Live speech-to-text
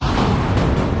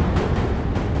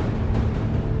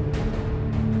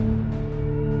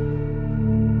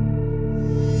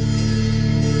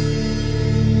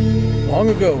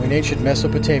ago in ancient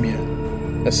Mesopotamia,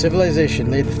 a civilization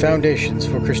laid the foundations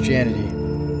for Christianity,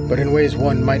 but in ways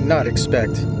one might not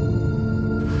expect.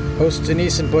 Hosts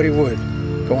Denise and Buddy Wood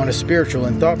go on a spiritual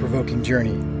and thought-provoking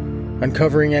journey,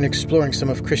 uncovering and exploring some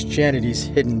of Christianity's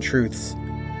hidden truths.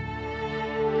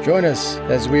 Join us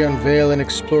as we unveil and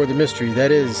explore the mystery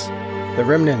that is the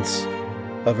remnants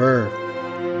of Ur.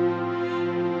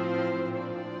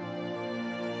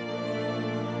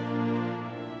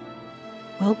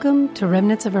 Welcome to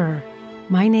Remnants of Ur.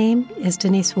 My name is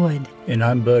Denise Wood. And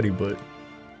I'm Buddy Wood.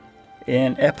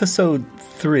 In episode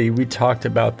 3, we talked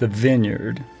about the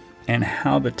vineyard and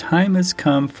how the time has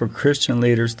come for Christian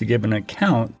leaders to give an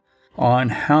account on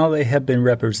how they have been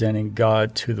representing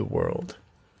God to the world.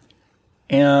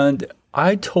 And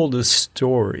I told a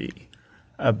story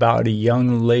about a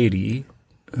young lady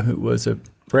who was a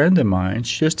friend of mine,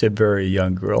 just a very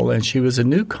young girl, and she was a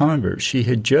new convert. She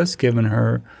had just given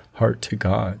her heart to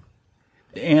God.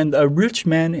 And a rich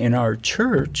man in our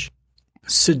church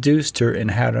seduced her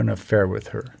and had an affair with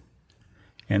her.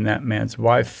 And that man's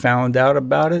wife found out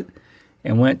about it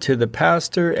and went to the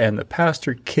pastor, and the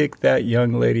pastor kicked that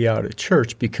young lady out of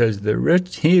church because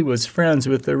he was friends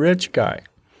with the rich guy.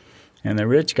 And the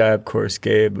rich guy, of course,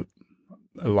 gave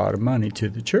a lot of money to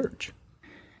the church.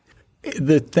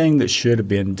 The thing that should have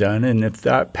been done, and if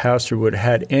that pastor would have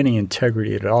had any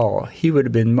integrity at all, he would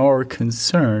have been more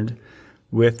concerned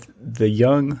with the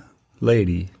young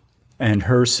lady and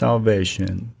her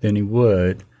salvation than he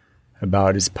would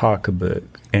about his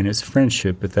pocketbook and his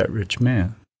friendship with that rich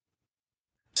man.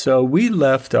 So we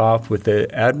left off with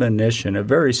the admonition, a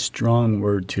very strong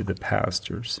word to the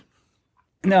pastors.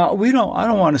 Now, I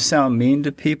don't want to sound mean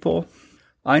to people.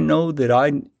 I know that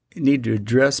I need to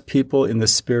address people in the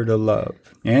spirit of love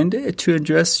and to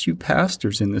address you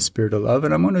pastors in the spirit of love,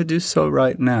 and I'm going to do so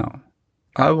right now.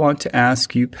 I want to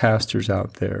ask you pastors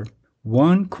out there,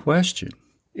 one question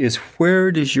is,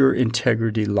 where does your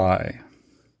integrity lie?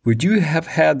 Would you have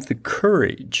had the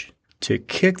courage to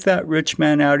kick that rich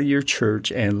man out of your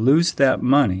church and lose that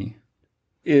money?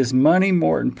 Is money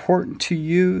more important to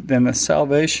you than the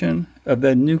salvation of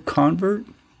that new convert?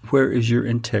 Where is your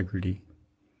integrity?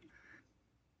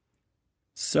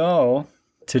 So,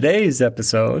 today's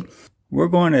episode, we're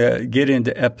going to get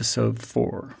into episode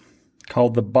 4,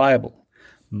 called The Bible,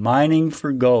 Mining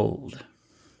for Gold.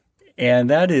 And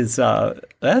that's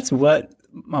what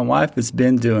my wife has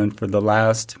been doing for the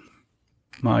last,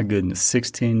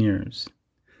 16 years.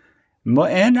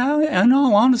 And in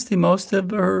all honesty, most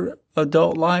of her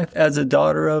adult life as a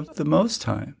daughter of the Most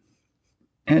High.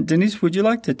 And Denise, would you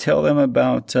like to tell them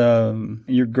about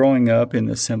your growing up in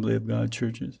the Assembly of God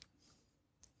churches?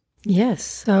 Yes.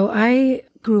 So I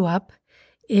grew up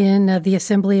in the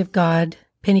Assembly of God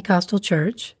Pentecostal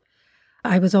Church.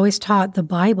 I was always taught the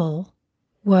Bible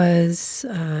was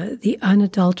the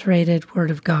unadulterated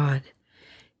Word of God.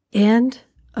 End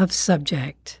of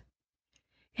subject.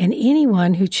 And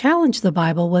anyone who challenged the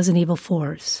Bible was an evil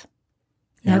force.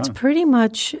 That's pretty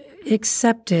much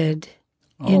accepted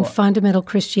in fundamental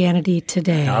Christianity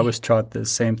today. I was taught the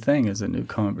same thing as a new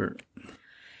convert.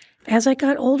 As I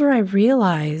got older, I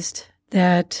realized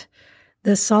that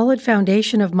the solid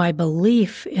foundation of my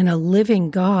belief in a living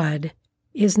God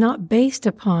is not based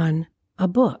upon a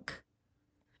book,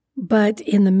 but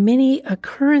in the many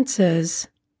occurrences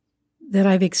that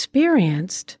I've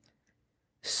experienced.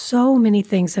 So many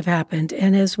things have happened,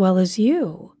 and as well as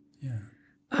you.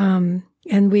 Yeah.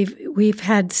 And we've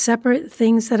had separate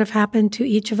things that have happened to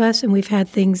each of us, and we've had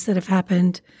things that have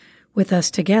happened with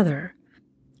us together.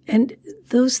 And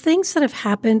those things that have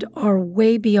happened are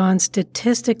way beyond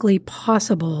statistically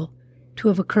possible to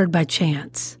have occurred by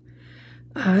chance.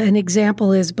 An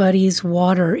example is Buddy's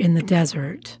water in the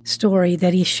desert story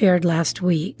that he shared last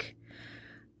week.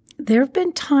 There have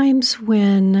been times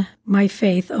when my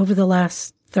faith over the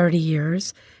last 30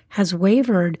 years has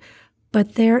wavered,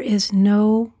 but there is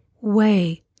no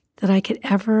way that I could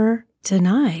ever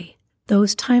deny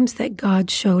those times that God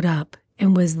showed up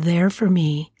and was there for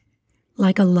me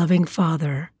like a loving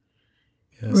father,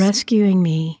 yes, rescuing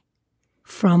me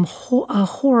from a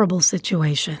horrible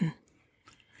situation.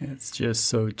 It's just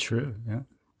so true, yeah.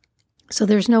 So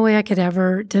there's no way I could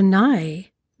ever deny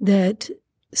that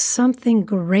something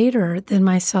greater than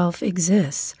myself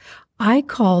exists. I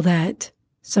call that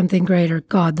something greater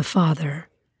God the Father,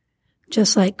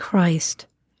 just like Christ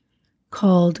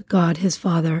called God his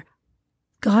Father.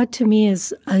 God to me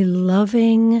is a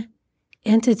loving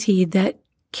entity that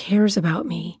cares about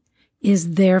me,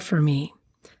 is there for me.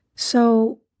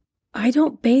 So I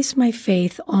don't base my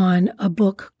faith on a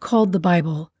book called the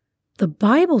Bible. The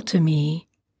Bible to me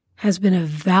has been a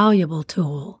valuable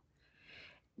tool.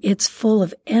 It's full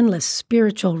of endless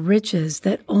spiritual riches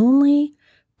that only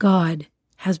God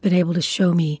has been able to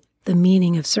show me the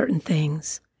meaning of certain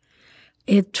things.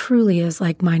 It truly is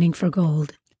like mining for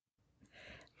gold.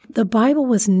 The Bible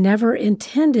was never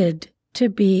intended to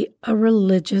be a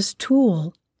religious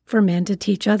tool for men to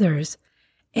teach others.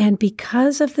 And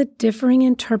because of the differing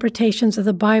interpretations of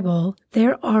the Bible,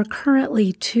 there are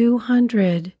currently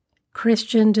 200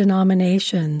 Christian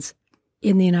denominations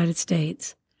in the United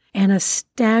States and a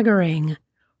staggering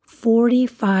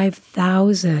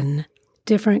 45,000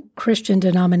 different Christian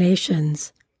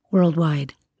denominations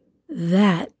worldwide.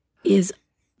 That is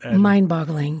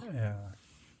mind-boggling. Yeah.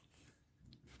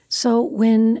 So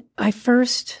when I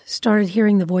first started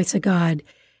hearing the voice of God,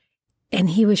 and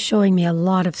he was showing me a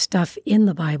lot of stuff in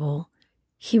the Bible,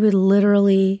 he would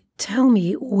literally tell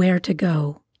me where to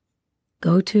go.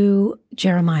 Go to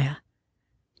Jeremiah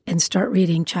and start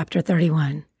reading chapter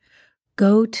 31.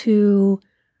 Go to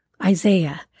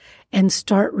Isaiah and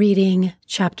start reading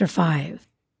chapter 5.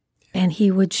 And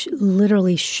he would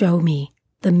literally show me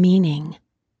the meaning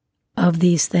of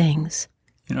these things.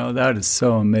 You know, that is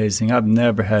so amazing. I've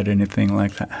never had anything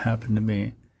like that happen to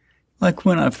me. Like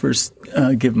when I first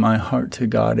give my heart to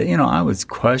God, you know, I was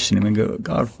questioning and go,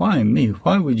 God, why me?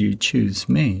 Why would you choose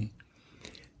me?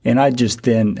 And I just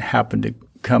then happened to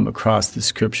come across the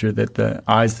scripture that the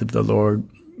eyes of the Lord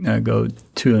go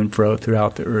to and fro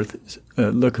throughout the earth,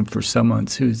 looking for someone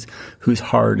whose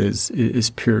heart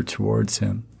is pure towards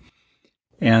him.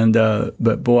 And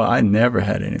but boy, I never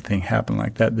had anything happen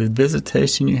like that. The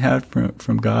visitation you had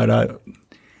from God,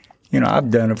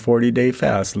 I've done a 40-day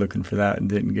fast looking for that and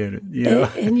didn't get it. You know?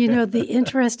 And the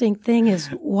interesting thing is,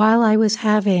 while I was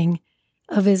having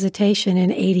a visitation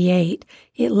in 88,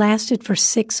 it lasted for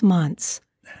 6 months.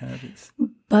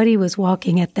 Buddy was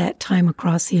walking at that time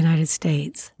across the United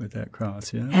States. With that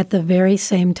cross, yeah. At the very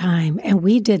same time. And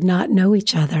we did not know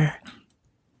each other.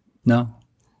 No.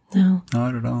 No.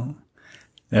 Not at all.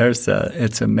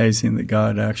 It's amazing that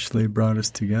God actually brought us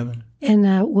together.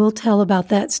 And we'll tell about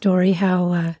that story,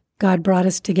 how God brought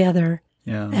us together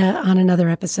on another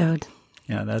episode.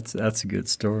 Yeah, that's a good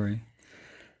story.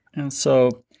 And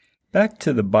so back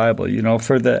to the Bible,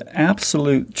 for the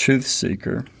absolute truth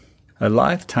seeker, a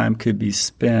lifetime could be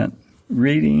spent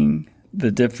reading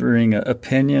the differing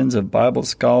opinions of Bible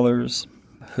scholars,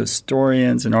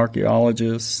 historians and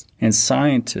archaeologists, and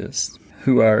scientists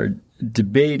who are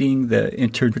debating the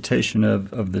interpretation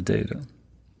of the data.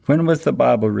 When was the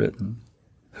Bible written?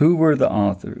 Who were the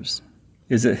authors?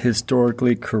 Is it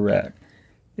historically correct?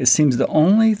 It seems the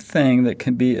only thing that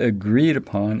can be agreed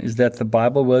upon is that the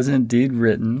Bible was indeed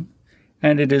written,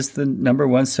 and it is the number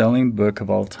one selling book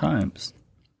of all times.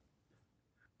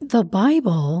 The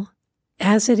Bible,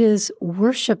 as it is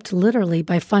worshipped literally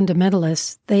by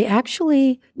fundamentalists, they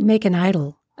actually make an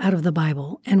idol out of the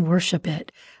Bible and worship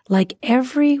it. Like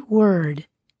every word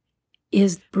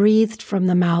is breathed from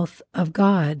the mouth of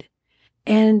God.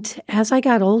 And as I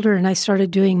got older and I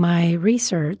started doing my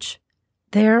research,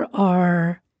 there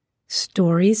are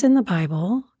stories in the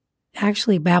Bible,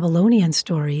 actually Babylonian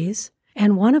stories,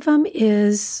 and one of them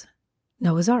is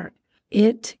Noah's Ark.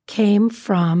 It came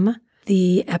from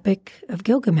the Epic of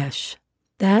Gilgamesh.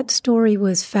 That story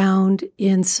was found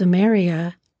in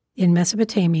Sumerian in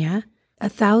Mesopotamia.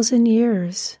 1,000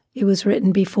 years it was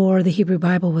written before the Hebrew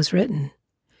Bible was written.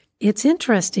 It's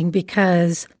interesting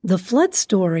because the flood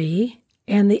story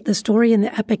and the story in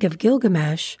the Epic of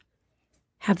Gilgamesh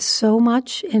have so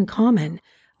much in common.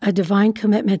 A divine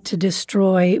commitment to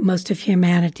destroy most of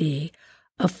humanity,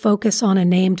 a focus on a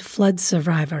named flood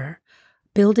survivor,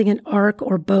 building an ark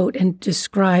or boat and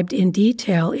described in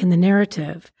detail in the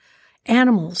narrative,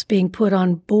 animals being put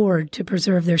on board to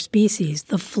preserve their species,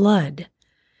 the flood,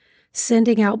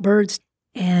 sending out birds,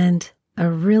 and a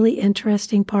really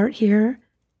interesting part here,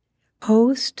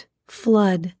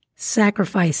 post-flood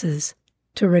sacrifices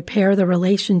to repair the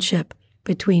relationship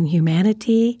between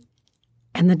humanity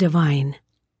and the divine.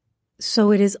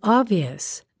 So it is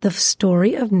obvious the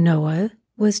story of Noah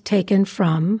was taken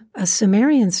from a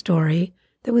Sumerian story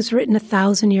that was written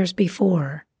 1,000 years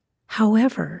before.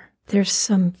 However, there's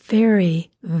some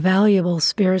very valuable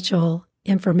spiritual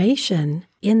information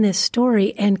in this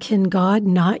story, and can God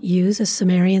not use a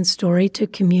Sumerian story to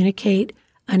communicate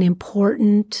an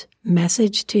important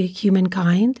message to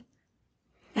humankind?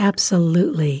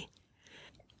 Absolutely.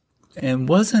 And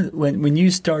wasn't, when you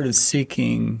started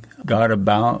seeking God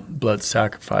about blood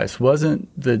sacrifice, wasn't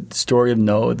the story of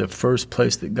Noah the first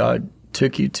place that God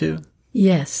took you to?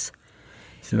 Yes.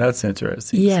 So that's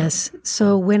interesting. Yes.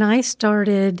 So when I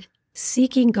started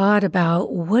seeking God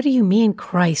about, what do you mean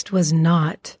Christ was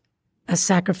not a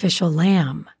sacrificial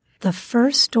lamb? the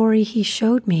first story he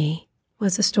showed me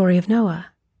was the story of Noah.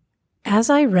 As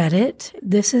I read it,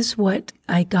 this is what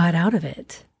I got out of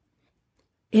it.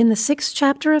 In the 6th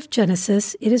chapter of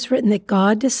Genesis, it is written that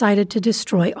God decided to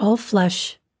destroy all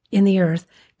flesh in the earth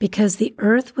because the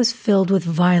earth was filled with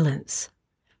violence.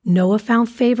 Noah found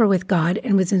favor with God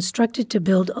and was instructed to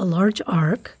build a large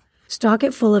ark, stock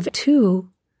it full of 2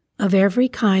 of every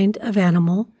kind of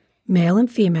animal, male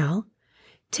and female,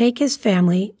 take his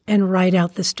family, and ride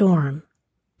out the storm.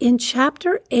 In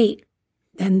chapter 8,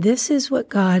 and this is what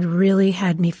God really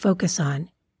had me focus on,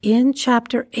 in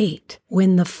chapter 8,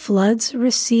 when the floods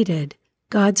receded,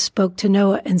 God spoke to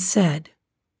Noah and said,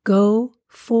 "Go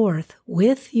forth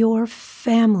with your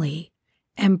family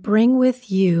and bring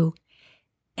with you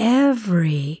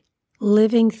every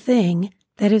living thing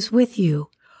that is with you,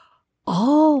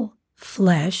 all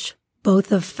flesh,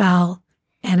 both of fowl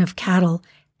and of cattle,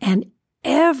 and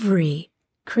every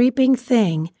creeping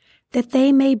thing, that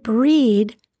they may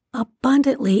breed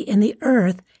abundantly in the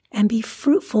earth and be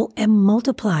fruitful and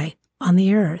multiply on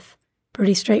the earth."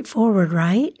 Pretty straightforward,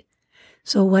 right?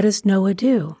 So what does Noah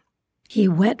do? He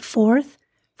went forth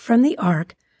from the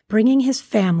ark, bringing his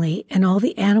family and all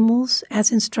the animals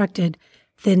as instructed.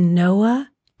 Then Noah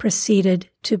proceeded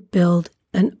to build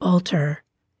an altar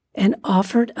and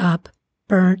offered up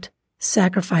burnt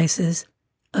sacrifices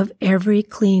of every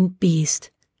clean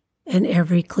beast and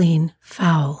every clean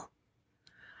fowl.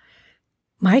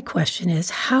 My question is,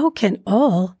 how can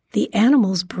all the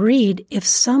animals breed if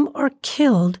some are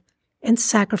killed and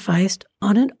sacrificed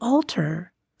on an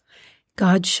altar?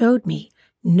 God showed me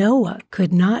Noah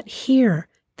could not hear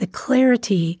the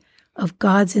clarity of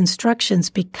God's instructions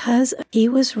because he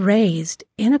was raised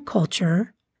in a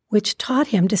culture which taught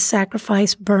him to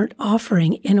sacrifice burnt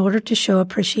offering in order to show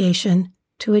appreciation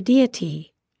to a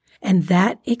deity. And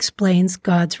that explains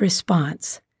God's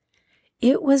response.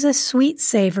 It was a sweet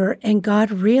savor, and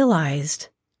God realized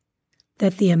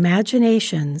that the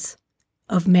imaginations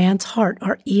of man's heart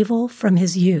are evil from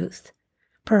his youth.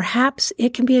 Perhaps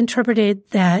it can be interpreted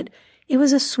that it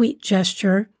was a sweet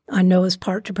gesture on Noah's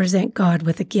part to present God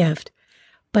with a gift,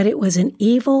 but it was an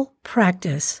evil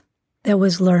practice that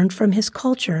was learned from his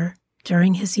culture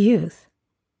during his youth.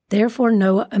 Therefore,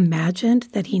 Noah imagined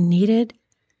that he needed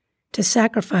to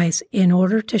sacrifice in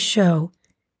order to show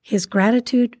his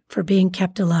gratitude for being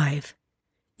kept alive.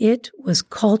 It was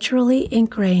culturally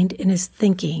ingrained in his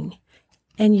thinking,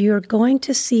 and you're going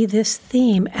to see this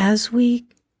theme as we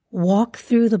walk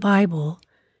through the Bible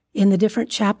in the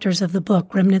different chapters of the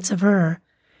book, Remnants of Ur.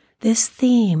 This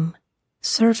theme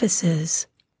surfaces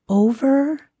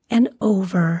over and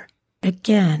over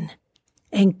again,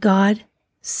 and God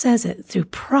says it through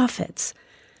prophets,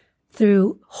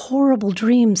 through horrible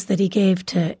dreams that he gave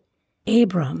to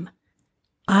Abram.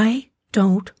 I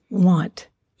don't want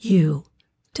you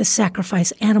to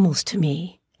sacrifice animals to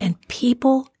me, and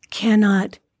people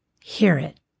cannot hear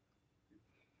it.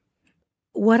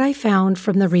 What I found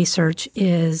from the research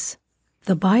is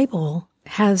the Bible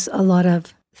has a lot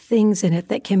of things in it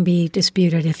that can be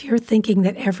disputed. If you're thinking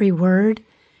that every word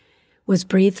was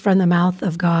breathed from the mouth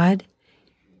of God,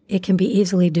 it can be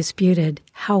easily disputed.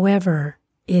 However,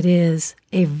 it is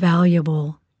a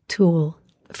valuable tool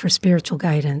for spiritual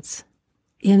guidance.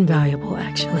 Invaluable,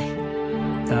 actually.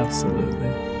 Absolutely.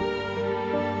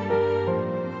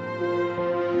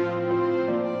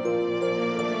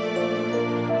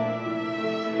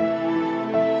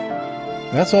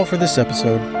 That's all for this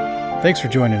episode. Thanks for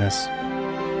joining us.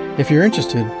 If you're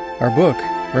interested, our book,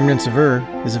 Remnants of Ur,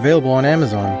 is available on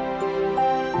Amazon.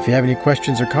 If you have any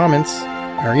questions or comments,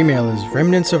 our email is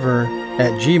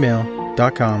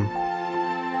remnantsofur@gmail.com.